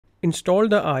Install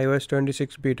the iOS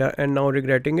 26 beta and now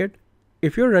regretting it?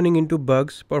 If you're running into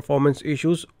bugs, performance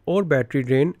issues or battery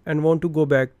drain and want to go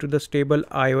back to the stable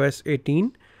iOS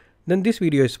 18, then this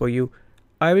video is for you.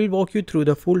 I will walk you through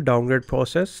the full downgrade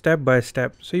process step by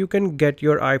step so you can get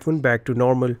your iPhone back to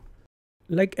normal.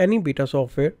 Like any beta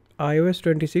software, iOS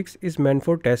 26 is meant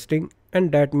for testing,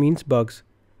 and that means bugs.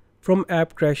 From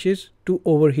app crashes to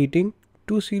overheating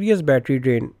to serious battery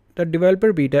drain, the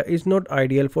developer beta is not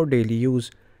ideal for daily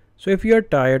use. So if you are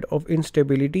tired of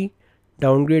instability,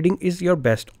 downgrading is your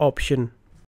best option.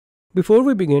 Before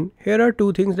we begin, here are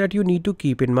two things that you need to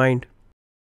keep in mind.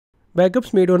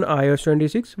 Backups made on iOS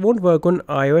 26 won't work on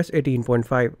iOS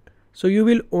 18.5, so you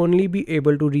will only be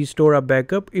able to restore a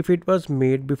backup if it was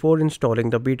made before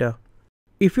installing the beta.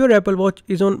 If your Apple Watch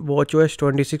is on watchOS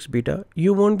 26 beta,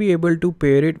 you won't be able to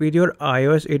pair it with your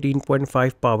iOS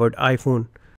 18.5 powered iPhone.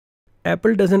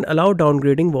 Apple doesn't allow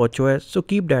downgrading watchOS, so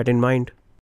keep that in mind.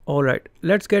 Alright,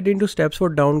 let's get into steps for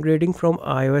downgrading from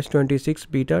iOS 26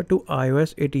 beta to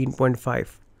iOS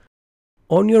 18.5.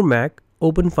 On your Mac,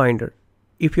 open Finder.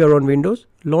 If you are on Windows,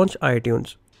 launch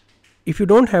iTunes. If you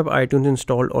don't have iTunes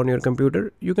installed on your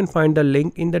computer, you can find the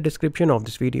link in the description of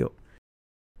this video.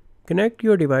 Connect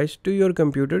your device to your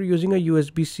computer using a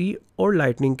USB-C or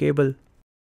Lightning cable.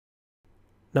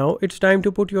 Now it's time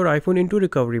to put your iPhone into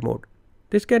recovery mode.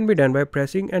 This can be done by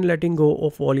pressing and letting go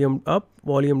of volume up,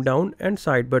 volume down and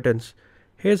side buttons.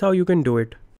 Here's how you can do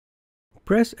it.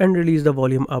 Press and release the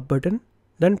volume up button,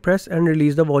 then press and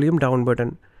release the volume down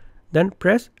button. Then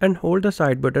press and hold the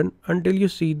side button until you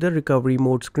see the recovery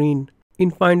mode screen.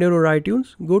 In Finder or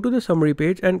iTunes, go to the summary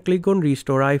page and click on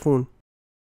Restore iPhone.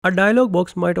 A dialog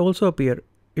box might also appear.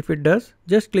 If it does,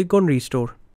 just click on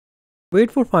Restore. Wait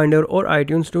for Finder or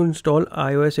iTunes to install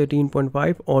iOS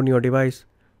 18.5 on your device.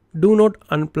 Do not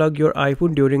unplug your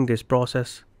iPhone during this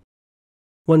process.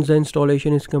 Once the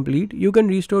installation is complete, you can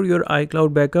restore your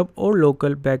iCloud backup or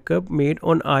local backup made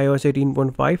on iOS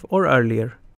 18.5 or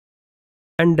earlier.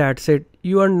 And that's it.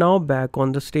 You are now back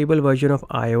on the stable version of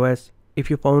iOS. If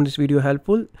you found this video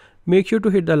helpful, make sure to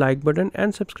hit the like button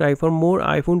and subscribe for more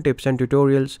iPhone tips and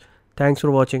tutorials. Thanks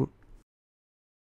for watching.